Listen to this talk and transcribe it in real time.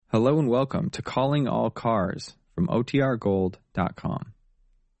Hello and welcome to Calling All Cars from OTRGold.com.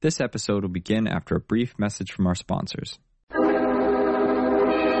 This episode will begin after a brief message from our sponsors.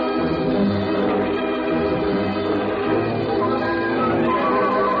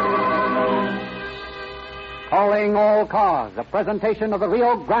 Calling All Cars, a presentation of the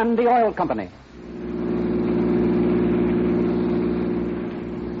Rio Grande Oil Company.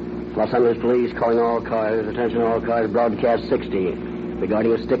 Los Angeles Police calling all cars. Attention all cars, broadcast 60.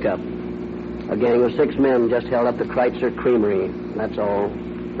 Regarding a stick-up. A gang of 6 men just held up the Kreitzer Creamery. That's all.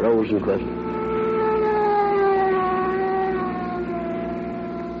 Rosenquist.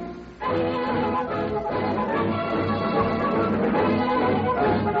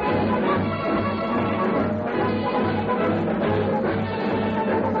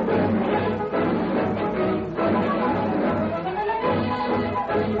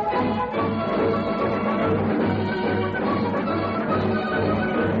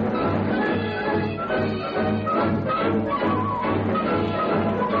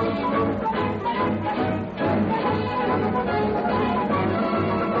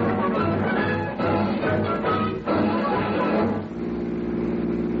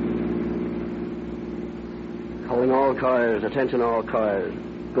 Cars, attention all cars.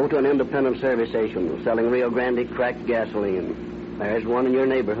 Go to an independent service station selling Rio Grande cracked gasoline. There's one in your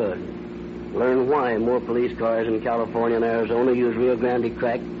neighborhood. Learn why more police cars in California and Arizona use Rio Grande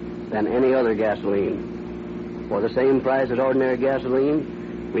cracked than any other gasoline. For the same price as ordinary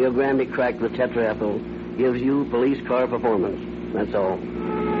gasoline, Rio Grande cracked with tetraethyl gives you police car performance. That's all.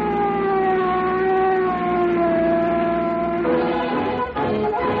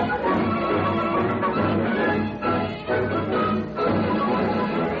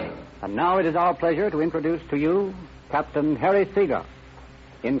 Now it is our pleasure to introduce to you Captain Harry Seeger,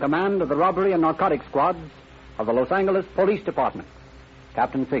 in command of the Robbery and Narcotics Squads of the Los Angeles Police Department.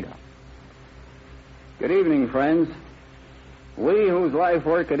 Captain Seeger. Good evening, friends. We whose life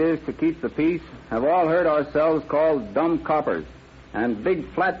work it is to keep the peace have all heard ourselves called dumb coppers and big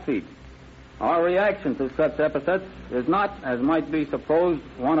flat feet. Our reaction to such epithets is not, as might be supposed,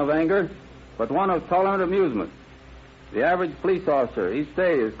 one of anger, but one of tolerant amusement. The average police officer each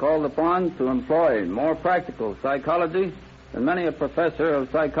day is called upon to employ more practical psychology than many a professor of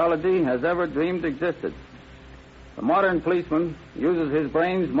psychology has ever dreamed existed. The modern policeman uses his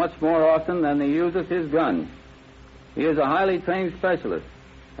brains much more often than he uses his gun. He is a highly trained specialist,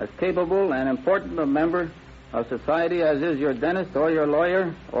 as capable and important a member of society as is your dentist or your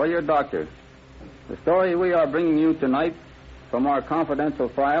lawyer or your doctor. The story we are bringing you tonight from our confidential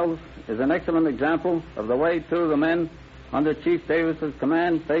files is an excellent example of the way two of the men under Chief Davis's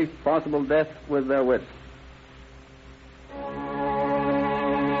command faced possible death with their wits.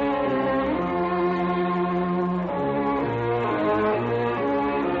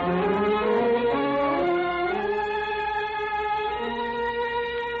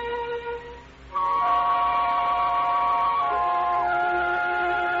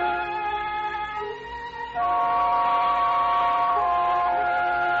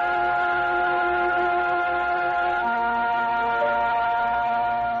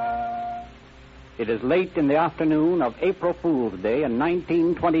 It is late in the afternoon of April Fool's Day in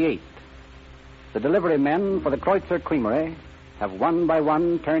 1928. The delivery men for the Kreutzer Creamery have one by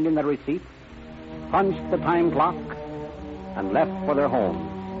one turned in their receipts, punched the time clock, and left for their homes.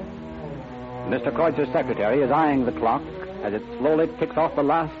 Mr. Kreutzer's secretary is eyeing the clock as it slowly ticks off the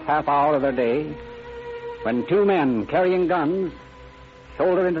last half hour of their day when 2 men carrying guns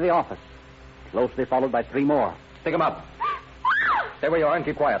shoulder into the office, closely followed by 3 more. Pick 'em up. Stay where you are and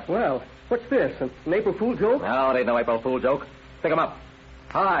keep quiet. Well, what's this, an April Fool joke? No, it ain't no April Fool joke. Pick 'em up.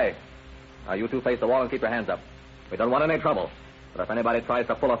 Hi. Now, you two face the wall and keep your hands up. We don't want any trouble. But if anybody tries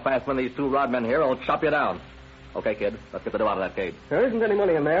to pull a fast one, these 2 rod men here will chop you down. Okay, kid, let's get the dough out of that cage. There isn't any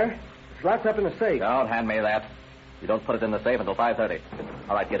money in there. It's locked up in the safe. Don't hand me that. You don't put it in the safe until 5:30.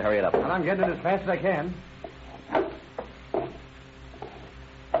 All right, kid, hurry it up. Well, I'm getting it as fast as I can.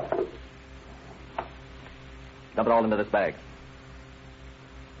 Dump it all into this bag.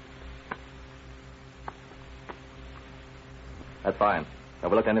 That's fine.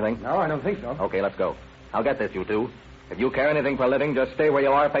 Overlooked anything? No, I don't think so. Okay, let's go. I'll get this, you two. If you care anything for a living, just stay where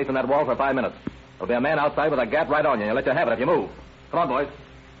you are facing that wall for 5 minutes. There'll be a man outside with a gap right on you, and he'll let you have it if you move. Come on, boys.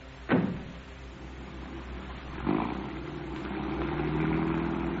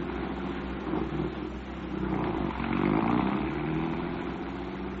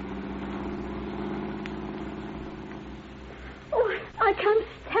 I can't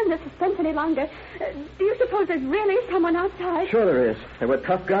stand the suspense any longer. Do you suppose there's really someone outside? Sure there is. They were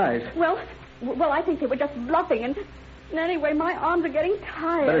tough guys. Well, I think they were just bluffing, and And anyway, my arms are getting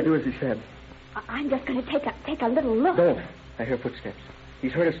tired. Better do as he said. I'm just going to take a little look. Don't. I hear footsteps.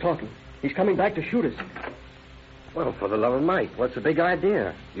 He's heard us talking. He's coming back to shoot us. Well, for the love of Mike, what's the big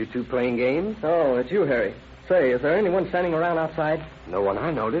idea? You two playing games? Oh, it's you, Harry. Say, is there anyone standing around outside? No one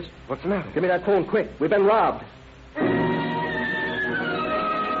I noticed. What's the matter? Give me that phone quick. We've been robbed.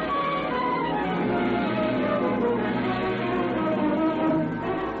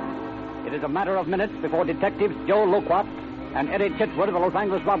 It is a matter of minutes before Detectives Joe Loquat and Eddie Chitwood of the Los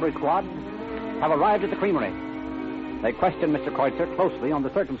Angeles Robbery Squad have arrived at the creamery. They question Mr. Kreutzer closely on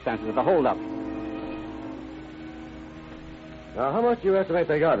the circumstances of the holdup. Now, how much do you estimate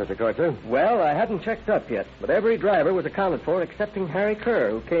they got, Mr. Kreutzer? Well, I hadn't checked up yet, but every driver was accounted for excepting Harry Kerr,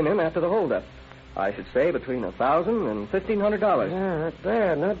 who came in after the holdup. I should say between $1,000 and $1,500. Yeah, not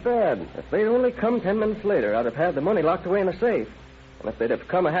bad, not bad. If they'd only come 10 minutes later, I'd have had the money locked away in a safe. And if they'd have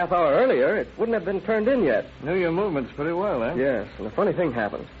come a half hour earlier, it wouldn't have been turned in yet. Knew your movements pretty well, eh? Yes, and a funny thing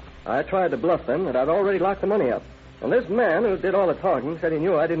happened. I tried to bluff them that I'd already locked the money up. And this man who did all the talking said he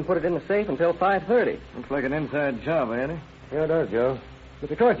knew I didn't put it in the safe until 5:30. Looks like an inside job, ain't it? Yeah, it does, Joe.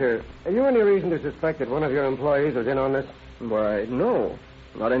 Mr. Kreutzer, have you any reason to suspect that one of your employees was in on this? Why, no.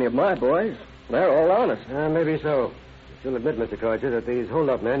 Not any of my boys. They're all honest. Maybe so. You'll admit, Mr. Kreutzer, that these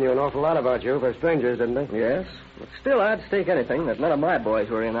hold-up men knew an awful lot about you for strangers, didn't they? Yes, but still I'd stake anything that none of my boys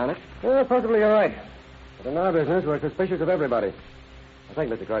were in on it. Well, possibly you're right. But in our business, we're suspicious of everybody. I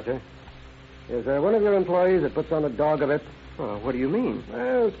think, Mr. Kreutzer, is there one of your employees that puts on a dog of it? Oh, what do you mean?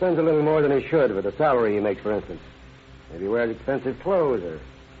 Well, spends a little more than he should with the salary he makes, for instance. Maybe wears expensive clothes or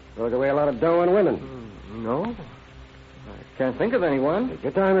throws away a lot of dough on women. No. I can't think of anyone. Take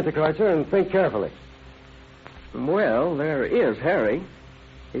your time, Mr. Kreutzer, and think carefully. Well, there is Harry.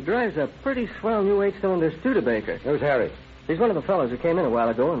 He drives a pretty swell new 8-cylinder Studebaker. Who's Harry? He's one of the fellows who came in a while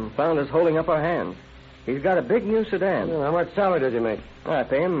ago and found us holding up our hands. He's got a big new sedan. Well, how much salary does he make? I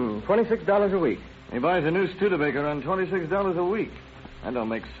pay him $26 a week. He buys a new Studebaker on $26 a week. That don't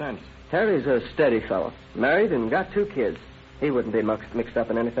make sense. Harry's a steady fellow. Married and got 2 kids. He wouldn't be mixed up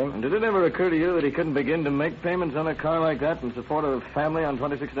in anything. And did it ever occur to you that he couldn't begin to make payments on a car like that in support of a family on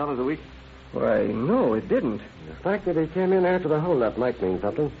 $26 a week? Why, no, it didn't. The fact that he came in after the holdup might mean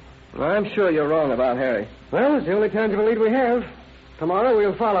something. I'm sure you're wrong about Harry. Well, it's the only tangible lead we have. Tomorrow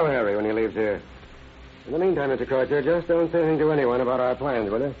we'll follow Harry when he leaves here. In the meantime, Mr. Kreutzer, just don't say anything to anyone about our plans,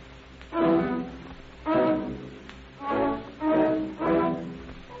 will you?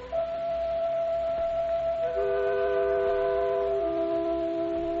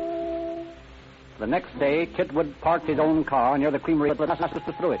 The next day, Chitwood parked his own car near the creamery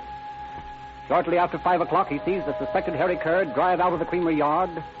through it. Shortly after 5 o'clock, he sees the suspected Harry Kerr drive out of the creamery yard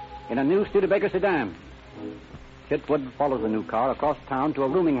in a new Studebaker sedan. Chitwood follows the new car across town to a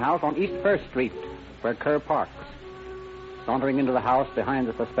rooming house on East 1st Street, where Kerr parks. Sauntering into the house behind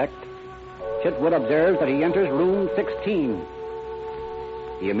the suspect, Chitwood observes that he enters room 16.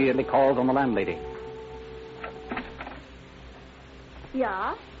 He immediately calls on the landlady.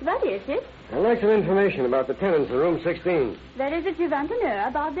 Yeah, what is it? I'd like some information about the tenants of room 16. What is it you want to know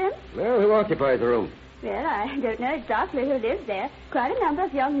about them? Well, who occupies the room? Well, I don't know exactly who lives there. Quite a number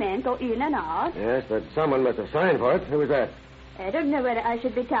of young men go in and out. Yes, but someone must have signed for it. Who was that? I don't know whether I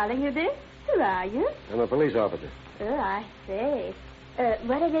should be telling you this. Who are you? I'm a police officer. Oh, I see.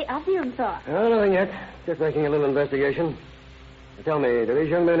 What are they after you for? Oh, nothing yet. Just making a little investigation. Tell me, do these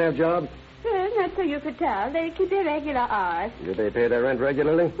young men have jobs? Well, not so you could tell. They keep their regular hours. Do they pay their rent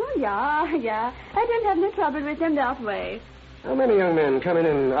regularly? Oh, yeah. I don't have no trouble with them that way. How many young men come in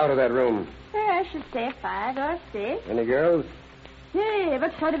and out of that room? I should say 5 or 6. Any girls? Hey,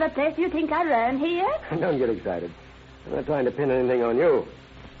 what sort of a place do you think I run here? Don't get excited. I'm not trying to pin anything on you.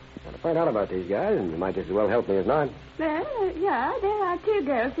 Got to find out about these guys, and you might just as well help me as not. Well, yeah, there are 2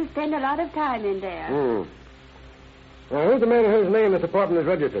 girls who spend a lot of time in there. Now, who's the man whose name this apartment is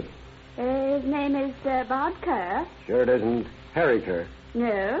registered? His name is Bob Kerr. Sure it isn't Harry Kerr.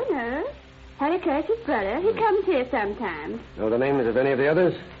 No. Harry Kerr's his brother. He comes here sometimes. Know the names of any of the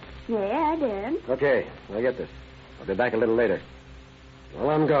others? Yeah, I do. Okay, I get this. I'll be back a little later. While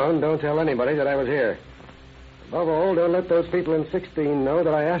I'm gone, don't tell anybody that I was here. Above all, don't let those people in 16 know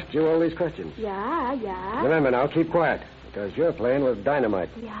that I asked you all these questions. Yeah. Remember now, keep quiet, because you're playing with dynamite.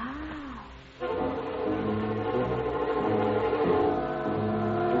 Yeah.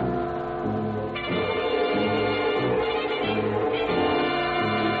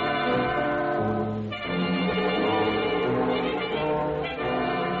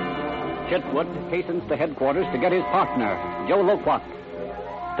 Chitwood hastens to headquarters to get his partner, Joe Loquat.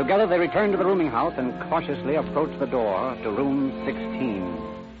 Together they return to the rooming house and cautiously approach the door to room 16.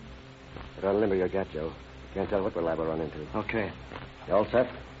 Put on limber your gat, Joe. Can't tell what we're liable to run into. Okay. You all set?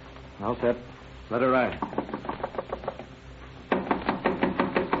 All set. Let her ride.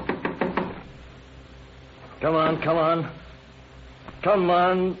 Come on, come on. Come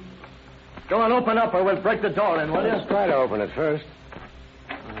on. Go on, open up or we'll break the door in, will you? Let's try to open it first.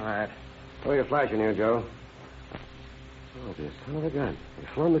 All right. Throw your flash in here, Joe. Oh, dear son of a gun. They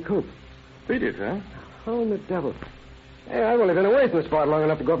flown the coop. Beat it, huh? Oh, the devil. Hey, I've only been away from the spot long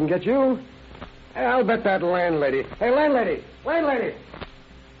enough to go up and get you. Hey, I'll bet that landlady. Hey, landlady! Landlady!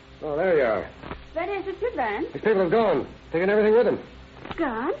 Oh, there you are. That isn't your van. These people have gone. Taking everything with them.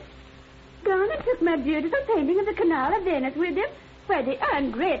 Gone? Gone and took my beautiful painting of the Canal of Venice with him? Why, the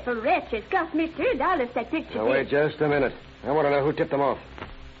ungrateful wretches cost me $3 that picture. Now, wait just a minute. I want to know who tipped them off.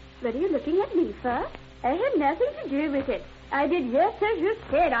 What are you looking at me for? I had nothing to do with it. I did just as you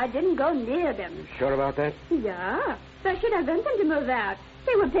said. I didn't go near them. You sure about that? Yeah. So I should have want them to move out.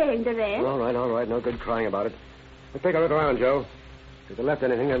 They were paying the rent. All right. No good crying about it. Let's take a look around, Joe. If they left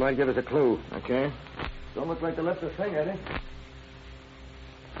anything, that might give us a clue. Okay. Don't look like they left a thing, Eddie.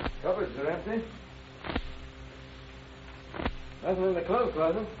 Cupboards are empty. Nothing in the clothes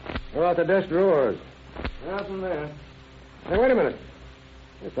closet. What about the desk drawers? Nothing there. Hey, wait a minute.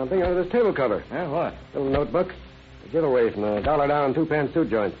 There's something under this table cover. Yeah, what? Little notebook. A giveaway from a $1 down, 2-pan suit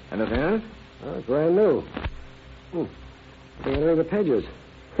joint. Anything in it? Oh, it's brand new. Looking under the pages.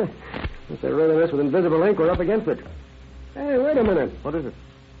 If they're writing this with invisible ink, we're up against it. Hey, wait a minute. What is it?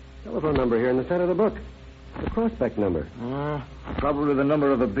 Telephone number here in the center of the book. The prospect number. Probably the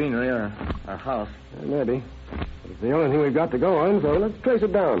number of a beanery or a house. Maybe. But it's the only thing we've got to go on, so let's trace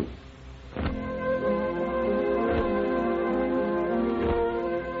it down.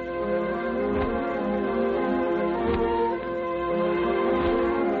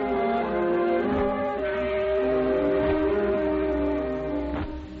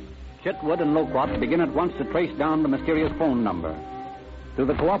 Chitwood and Loquat begin at once to trace down the mysterious phone number. Through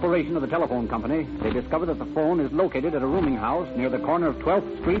the cooperation of the telephone company, they discover that the phone is located at a rooming house near the corner of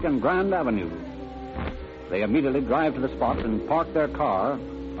 12th Street and Grand Avenue. They immediately drive to the spot and park their car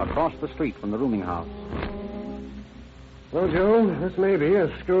across the street from the rooming house. Well, Joe, this may be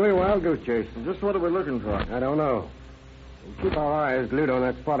a screwy wild goose chase. Just what are we looking for? I don't know. We'll keep our eyes glued on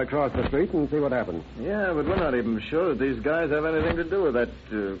that spot across the street and see what happens. Yeah, but we're not even sure that these guys have anything to do with that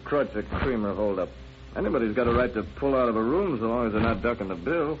Kreutzer Creamer holdup. Anybody's got a right to pull out of a room so long as they're not ducking the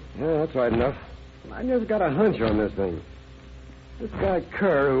bill. Yeah, that's right enough. I just got a hunch on this thing. This guy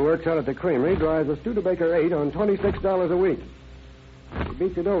Kerr, who works out at the creamery, drives a Studebaker 8 on $26 a week. He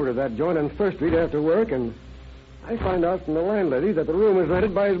beats it over to that joint on First Street after work, and I find out from the landlady that the room is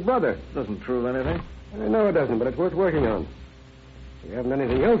rented by his brother. Doesn't prove anything. No, it doesn't, but it's worth working on. We haven't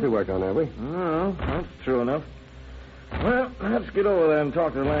anything else to work on, have we? No, that's true enough. Well, let's get over there and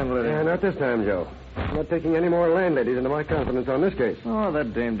talk to the landlady. Yeah, not this time, Joe. I'm not taking any more landladies into my confidence on this case. Oh,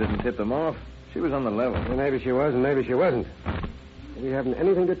 that dame didn't tip them off. She was on the level. Well, maybe she was, and maybe she wasn't. We haven't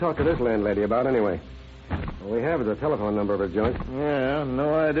anything to talk to this landlady about anyway. All we have is a telephone number of her joint. Yeah,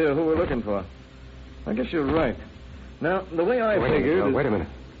 no idea who we're looking for. I guess you're right. Now, the way I figured... Wait a minute.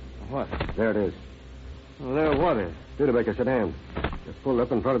 What? There it is. Well, there what is? Studebaker sedan. Just pulled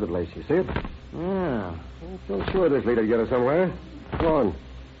up in front of the place. You see it? Yeah. I'm so sure this leader'd get us somewhere. Come on.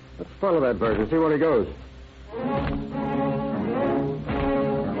 Let's follow that bird and see where he goes.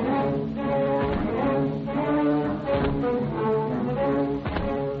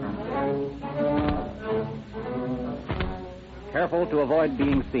 Careful to avoid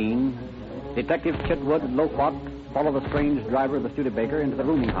being seen, Detectives Chitwood and Loquat follow the strange driver of the Studebaker into the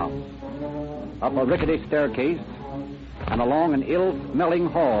rooming house, up a rickety staircase, and along an ill-smelling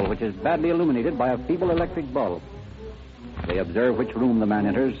hall which is badly illuminated by a feeble electric bulb. They observe which room the man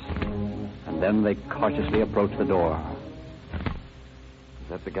enters, and then they cautiously approach the door. Is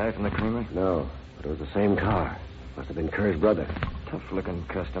that the guy from the creamery? No, but it was the same car. Must have been Kerr's brother. Tough-looking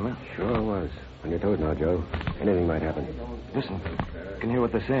customer. Sure was. On your toes now, Joe. Anything might happen. Listen, can you hear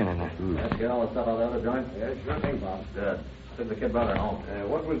what they're saying in there? Let's get all the stuff out of the other joint. Yeah, sure thing, Bob. Good. Took the kid brother home.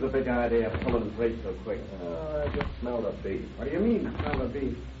 What was the big idea of pulling the plate so quick? I just smelled a beef. What do you mean, smell of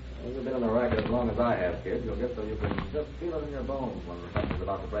beef? You've been on the racket as long as I have, kid. You'll get so you can just feel it in your bones when something's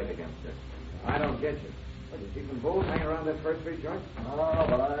about to break against you. I don't get you. What, you see some bulls hanging around that First Street joint? Oh,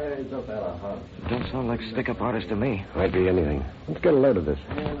 but I just had a hunch. It don't sound like stick-up artists to me. Might be anything. Let's get a load of this.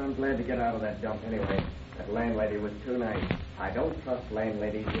 Man, I'm glad to get out of that dump anyway. That landlady was too nice. I don't trust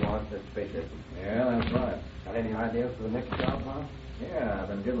landladies who aren't suspicious. Yeah, that's right. Got any ideas for the next job, Bob? Yeah, I've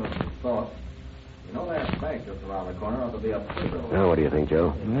been giving it some thought. You know that bank just around the corner ought to be up Cicero. Now, what do you think,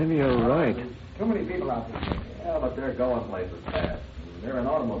 Joe? Maybe you're right. Too many people out there. Yeah, but they're going places fast. They're in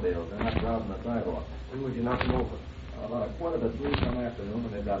automobiles. They're not driving the sidewalk. When would you knock them over? About 2:45 some afternoon,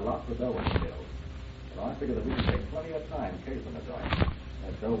 and they've got lots of dough in the mill. I figure that we can take plenty of time casing the joint.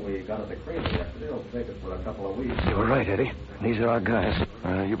 That dough we got at the creamery yesterday will take us for a couple of weeks. You were right, Eddie. These are our guys.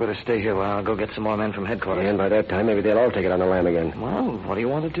 You better stay here while I'll go get some more men from headquarters. And by that time, maybe they'll all take it on the lam again. Well, what do you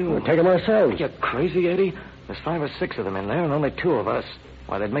want to do? We'll take them ourselves. You're crazy, Eddie? There's 5 or 6 of them in there and only 2 of us.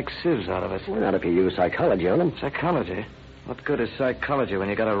 Why, they'd make sieves out of us. Well, not if you use psychology on them. Psychology? What good is psychology when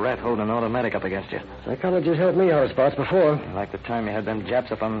you got a rat holding an automatic up against you? Psychology's helped me out of spots before. Like the time you had them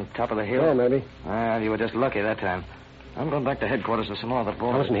Japs up on top of the hill? Oh, maybe. Well, you were just lucky that time. I'm going back to headquarters with some more of the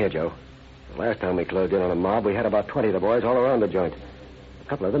boys. Now, listen here, Joe. The last time we closed in on a mob, we had about 20 of the boys all around the joint. A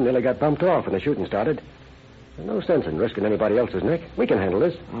couple of them nearly got bumped off when the shooting started. There's no sense in risking anybody else's neck. We can handle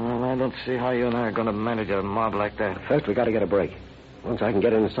this. Well, I don't see how you and I are going to manage a mob like that. First, we got to get a break. Once I can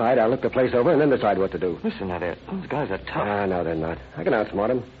get inside, I'll look the place over and then decide what to do. Listen, Eddie. Those guys are tough. No, they're not. I can outsmart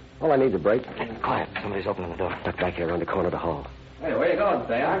them. All I need is a break. Hey, quiet. Somebody's opening the door. Look back here around the corner of the hall. Hey, where you going,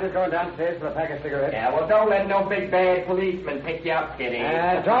 Sam? I'm just going downstairs for a pack of cigarettes. Yeah, well, don't let no big bad policeman pick you up, Kitty.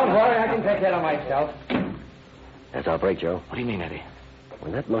 Don't worry, I can take care of myself. That's our break, Joe. What do you mean, Eddie?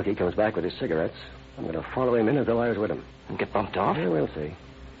 When that monkey comes back with his cigarettes, I'm going to follow him in as though I was with him. And get bumped off? Yeah, we'll see.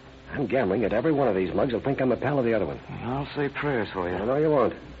 I'm gambling that every one of these mugs will think I'm a pal of the other one. I'll say prayers for you. No, you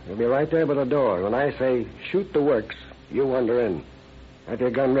won't. You'll be right there by the door. When I say shoot the works, you wander in. Have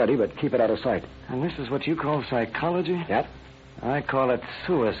your gun ready, but keep it out of sight. And this is what you call psychology? Yep. I call it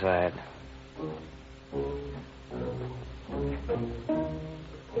suicide.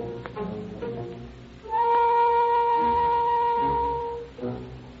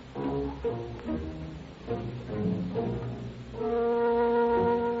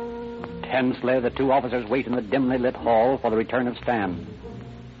 'Tensely, the 2 officers wait in the dimly lit hall for the return of Stan.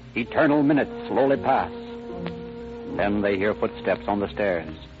 Eternal minutes slowly pass. Then they hear footsteps on the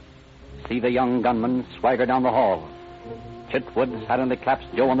stairs. See the young gunman swagger down the hall. Chitwood suddenly claps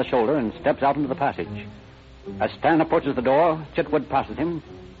Joe on the shoulder and steps out into the passage. As Stan approaches the door, Chitwood passes him.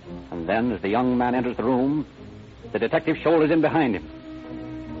 And then, as the young man enters the room, the detective shoulders in behind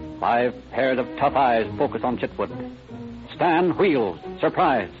him. 5 pairs of tough eyes focus on Chitwood. Stan wheels,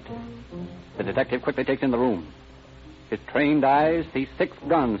 surprised. The detective quickly takes in the room. His trained eyes see 6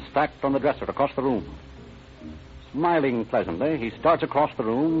 guns stacked on the dresser across the room. Smiling pleasantly, he starts across the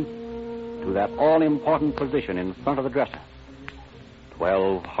room to that all-important position in front of the dresser.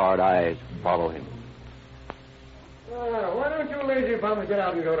 12 hard eyes follow him. Why don't you lazy bums get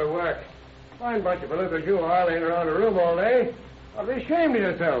out and go to work? Fine bunch of fellows as you are laying around a room all day. I'll be ashamed of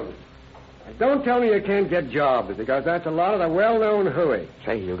yourselves. Don't tell me you can't get jobs, because that's a lot of the well-known hooey.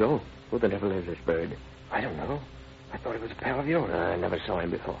 Say, Hugo, who the devil is this bird? I don't know. I thought he was a pal of yours. I never saw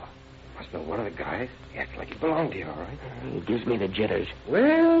him before. Must know one of the guys. He acts like he belonged to you, all right? He gives me the jitters.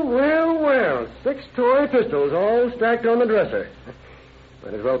 Well. 6 toy pistols all stacked on the dresser.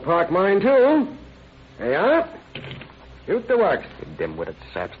 Might as well park mine, too. Hey, up. Shoot the works. You dim-witted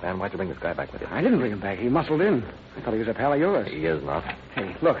sap, Stan. Why'd you bring this guy back with you? I didn't bring him back. He muscled in. I thought he was a pal of yours. He is not.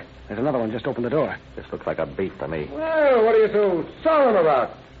 Hey, look. There's another one just opened the door. This looks like a beef to me. Well, what are you so solemn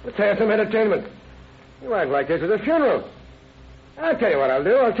about? Let's have some entertainment. You act like this is a funeral. I'll tell you what I'll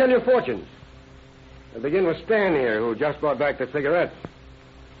do. I'll tell you fortunes. I'll begin with Stan here, who just brought back the cigarettes.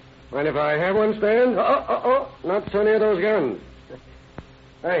 Mind if I have one, Stan? Not so near those guns.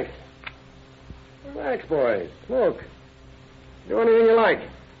 Thanks. Relax, boys. Smoke. Do anything you like.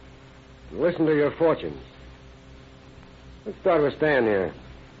 And listen to your fortunes. Let's start with Stan here.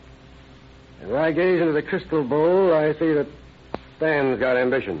 As I gaze into the crystal bowl, I see that Stan's got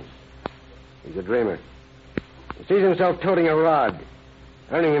ambitions. He's a dreamer. He sees himself toting a rod,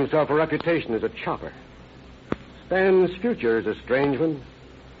 earning himself a reputation as a chopper. Stan's future is a strange one.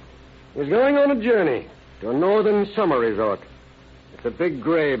 He's going on a journey to a northern summer resort. It's a big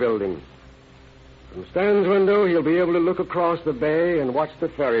gray building. From Stan's window, he'll be able to look across the bay and watch the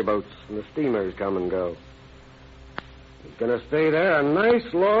ferry boats and the steamers come and go. He's going to stay there a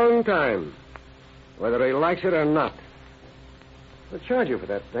nice long time, whether he likes it or not. They'll charge you for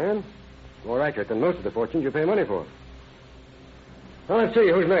that, Stan. More accurate than most of the fortunes you pay money for. Now, let's see,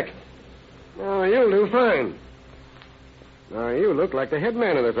 who's next? Oh, you'll do fine. Now, you look like the head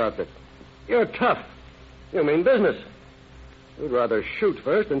man in this outfit. You're tough. You mean business. You'd rather shoot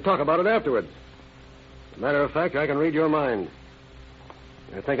first and talk about it afterwards. As a matter of fact, I can read your mind.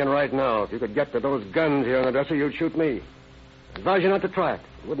 You're thinking right now, if you could get to those guns here on the dresser, you'd shoot me. I advise you not to try it.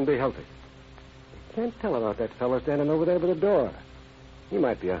 It wouldn't be healthy. You can't tell about that fellow standing over there by the door. He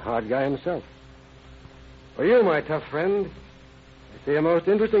might be a hard guy himself. For you, my tough friend, I see a most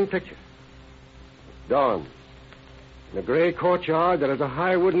interesting picture. It's dawn. In a gray courtyard, there is a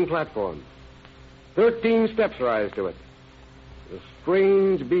high wooden platform. 13 steps rise to it. There's a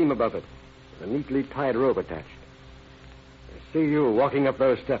strange beam above it, with a neatly tied rope attached. I see you walking up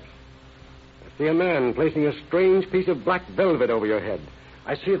those steps. I see a man placing a strange piece of black velvet over your head.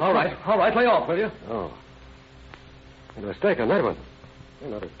 I see it... All right, lay off, will you? Oh. Made a mistake on that one.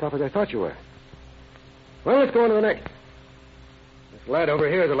 You're not as tough as I thought you were. Well, let's go on to the next. This lad over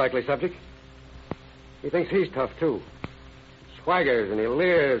here is a likely subject. He thinks he's tough, too. Swaggers and he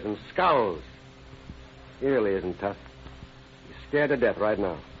leers and scowls. He really isn't tough. He's scared to death right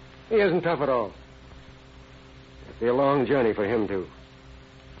now. He isn't tough at all. It'll be a long journey for him, too.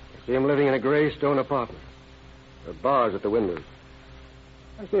 I see him living in a gray stone apartment. There are bars at the windows.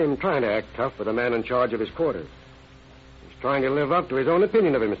 I see him trying to act tough with the man in charge of his quarters. He's trying to live up to his own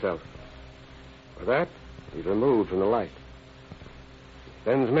opinion of himself. For that, he's removed from the light. He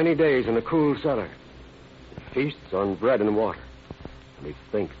spends many days in a cool cellar. He feasts on bread and water. And he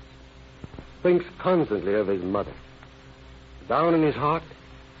thinks constantly of his mother. Down in his heart,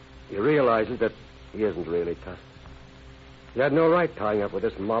 he realizes that he isn't really tough. He had no right tying up with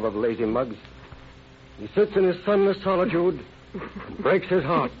this mob of lazy mugs. He sits in his sunless solitude and breaks his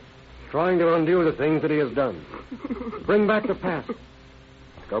heart, trying to undo the things that he has done. Bring back the past.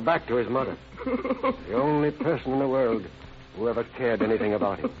 Go back to his mother. The only person in the world who ever cared anything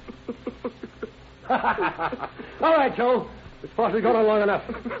about him. All right, Joe. This farce has gone on long enough.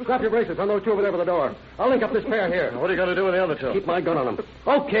 Strap your bracelets on those two over there by the door. I'll link up this pair here. What are you going to do with the other two? Keep my gun on them.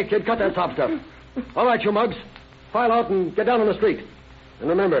 Okay, kid, cut that top stuff. All right, you mugs. File out and get down on the street. And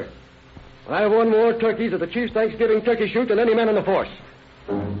remember, I have won more turkeys at the Chief's Thanksgiving turkey shoot than any man in the force.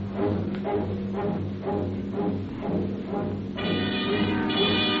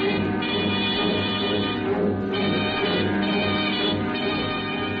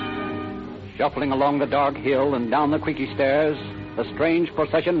 Shuffling along the dark hill and down the creaky stairs, the strange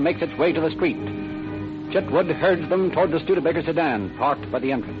procession makes its way to the street. Chitwood herds them toward the Studebaker sedan, parked by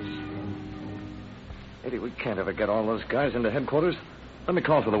the entrance. Eddie, we can't ever get all those guys into headquarters. Let me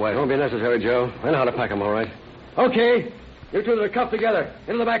call for the wagon. Won't be necessary, Joe. I know how to pack them all right. Okay. You two that are cuffed together.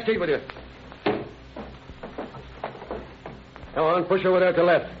 Into the back seat with you. Come on, push over there to the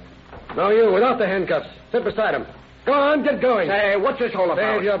left. No, you, without the handcuffs. Sit beside him. Go on, get going. Say, what's this all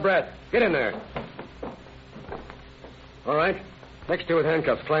about? Save your breath. Get in there. All right. Next two with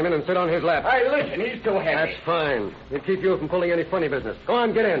handcuffs. Climb in and sit on his lap. Hey, listen, he's too heavy. That's fine. We'll keep you from pulling any funny business. Go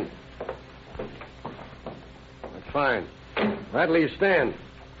on, get in. That's fine. That leaves Stan.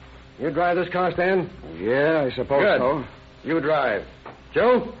 You drive this car, Stan? Yeah, I suppose Good. so. You drive.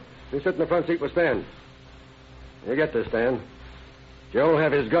 Joe, you sit in the front seat with Stan. You get this, Stan. Joe will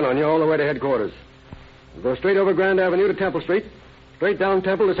have his gun on you all the way to headquarters. You'll go straight over Grand Avenue to Temple Street, straight down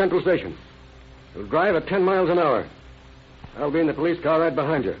Temple to Central Station. You'll drive at 10 miles an hour. I'll be in the police car right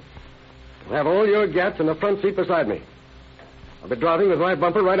behind you. You'll have all your gats in the front seat beside me. I'll be driving with my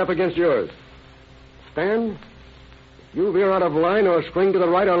bumper right up against yours. Stan, if you veer out of line or swing to the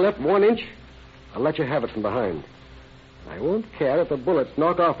right or left 1 inch, I'll let you have it from behind. I won't care if the bullets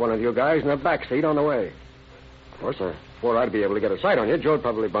knock off one of you guys in the back seat on the way. Of course, before I'd be able to get a sight on you, Joe'd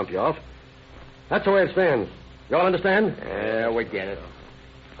probably bump you off. That's the way it stands. You all understand? Yeah, we get it.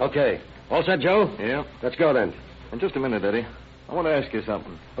 Okay. All set, Joe? Yeah. Let's go, then. In just a minute, Eddie. I want to ask you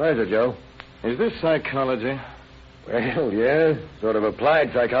something. What is it, Joe? Is this psychology? Well, yeah. Sort of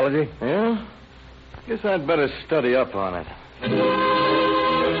applied psychology. Yeah? Guess I'd better study up on it.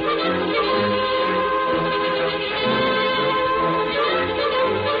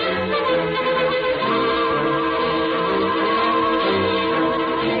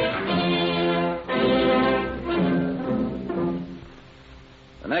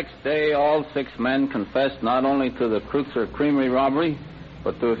 The next day, all 6 men confessed not only to the Kreutzer Creamery robbery,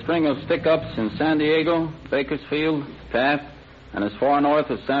 but to a string of stick-ups in San Diego, Bakersfield, Taft, and as far north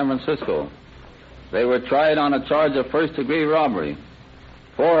as San Francisco. They were tried on a charge of first-degree robbery.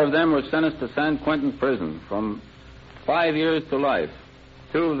 4 of them were sentenced to San Quentin prison from 5 years to life.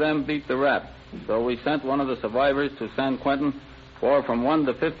 2 of them beat the rap, so we sent one of the survivors to San Quentin for from 1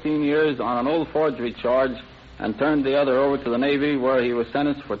 to 15 years on an old forgery charge and turned the other over to the Navy, where he was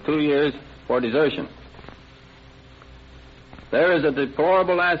sentenced for 2 years for desertion. There is a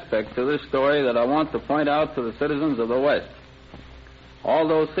deplorable aspect to this story that I want to point out to the citizens of the West.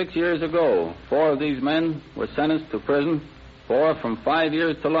 Although 6 years ago, 4 of these men were sentenced to prison, 4 from 5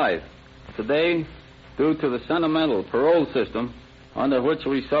 years to life, today, due to the sentimental parole system under which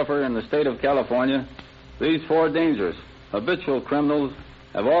we suffer in the state of California, these 4 dangerous, habitual criminals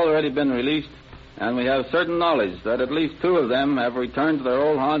have already been released, and we have certain knowledge that at least 2 of them have returned to their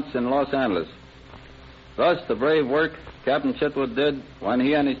old haunts in Los Angeles. Thus, the brave work Captain Chitwood did when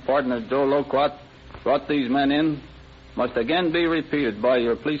he and his partner Joe Loquat brought these men in must again be repeated by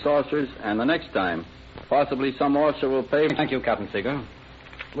your police officers, and the next time, possibly some officer will pay... Thank you, Captain Seeger.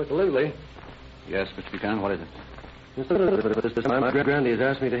 Mr. Lively. Yes, Mr. Buchanan, what is it? This time, my Grandy has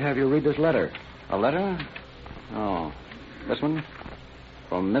asked me to have you read this letter. A letter? Oh, this one?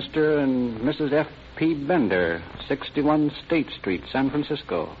 From Mr. and Mrs. F.P. Bender, 61 State Street, San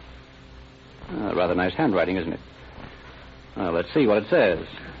Francisco. Rather nice handwriting, isn't it? Let's see what it says.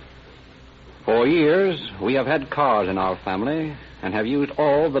 For years, we have had cars in our family and have used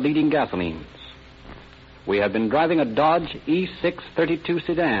all the leading gasolines. We have been driving a Dodge E632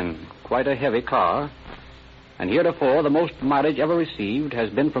 sedan, quite a heavy car, and heretofore the most mileage ever received has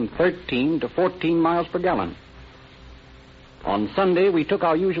been from 13 to 14 miles per gallon. On Sunday, we took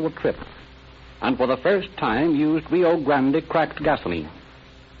our usual trip, and for the first time used Rio Grande cracked gasoline.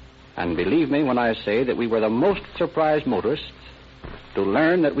 And believe me when I say that we were the most surprised motorists to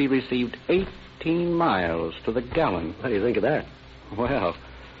learn that we received 18 miles to the gallon. How do you think of that? Well,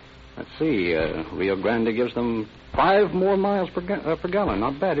 let's see. Rio Grande gives them 5 more miles per gallon.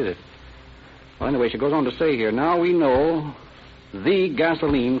 Not bad, is it? Well, anyway, she goes on to say here, now we know the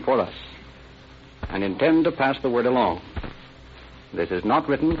gasoline for us and intend to pass the word along. This is not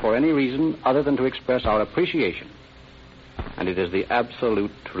written for any reason other than to express our appreciation. And it is the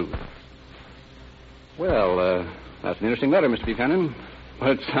absolute truth. Well, that's an interesting letter, Mr. Buchanan.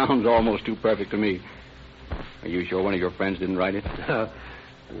 But it sounds almost too perfect to me. Are you sure one of your friends didn't write it?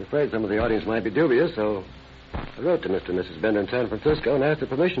 I'm afraid some of the audience might be dubious, so I wrote to Mr. and Mrs. Bender in San Francisco and asked for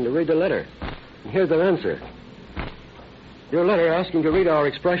permission to read the letter. And here's their answer. Your letter asking to read our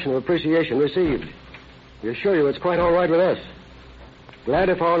expression of appreciation received. We assure you it's quite all right with us. Glad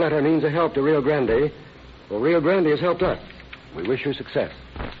if our letter means a help to Rio Grande, for Rio Grande has helped us. We wish you success.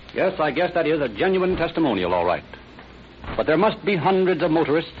 Yes, I guess that is a genuine testimonial, all right. But there must be hundreds of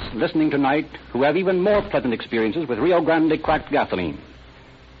motorists listening tonight who have even more pleasant experiences with Rio Grande cracked gasoline.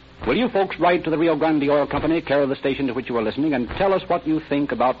 Will you folks write to the Rio Grande Oil Company, care of the station to which you are listening, and tell us what you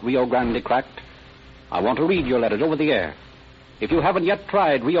think about Rio Grande cracked? I want to read your letters over the air. If you haven't yet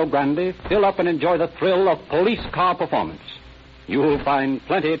tried Rio Grande, fill up and enjoy the thrill of police car performance. You'll find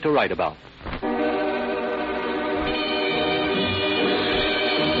plenty to write about.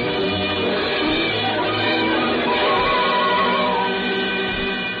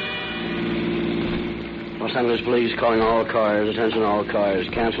 Los Angeles Police calling all cars. Attention all cars.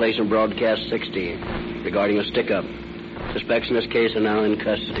 Cancellation broadcast 60 regarding a stick-up. Suspects in this case are now in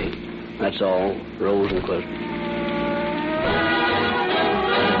custody. That's all. Rose and Cliff.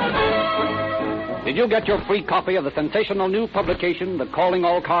 Did you get your free copy of the sensational new publication, The Calling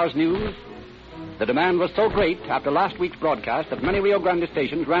All Cars News? The demand was so great after last week's broadcast that many Rio Grande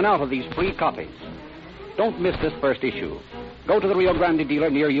stations ran out of these free copies. Don't miss this first issue. Go to the Rio Grande dealer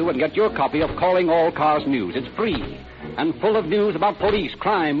near you and get your copy of Calling All Cars News. It's free and full of news about police,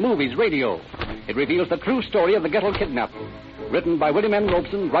 crime, movies, radio. It reveals the true story of the Gettle kidnapping. Written by William N.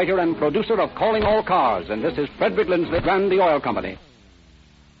 Robeson, writer and producer of Calling All Cars. And this is Frederick Lindsley, Grande Oil Company.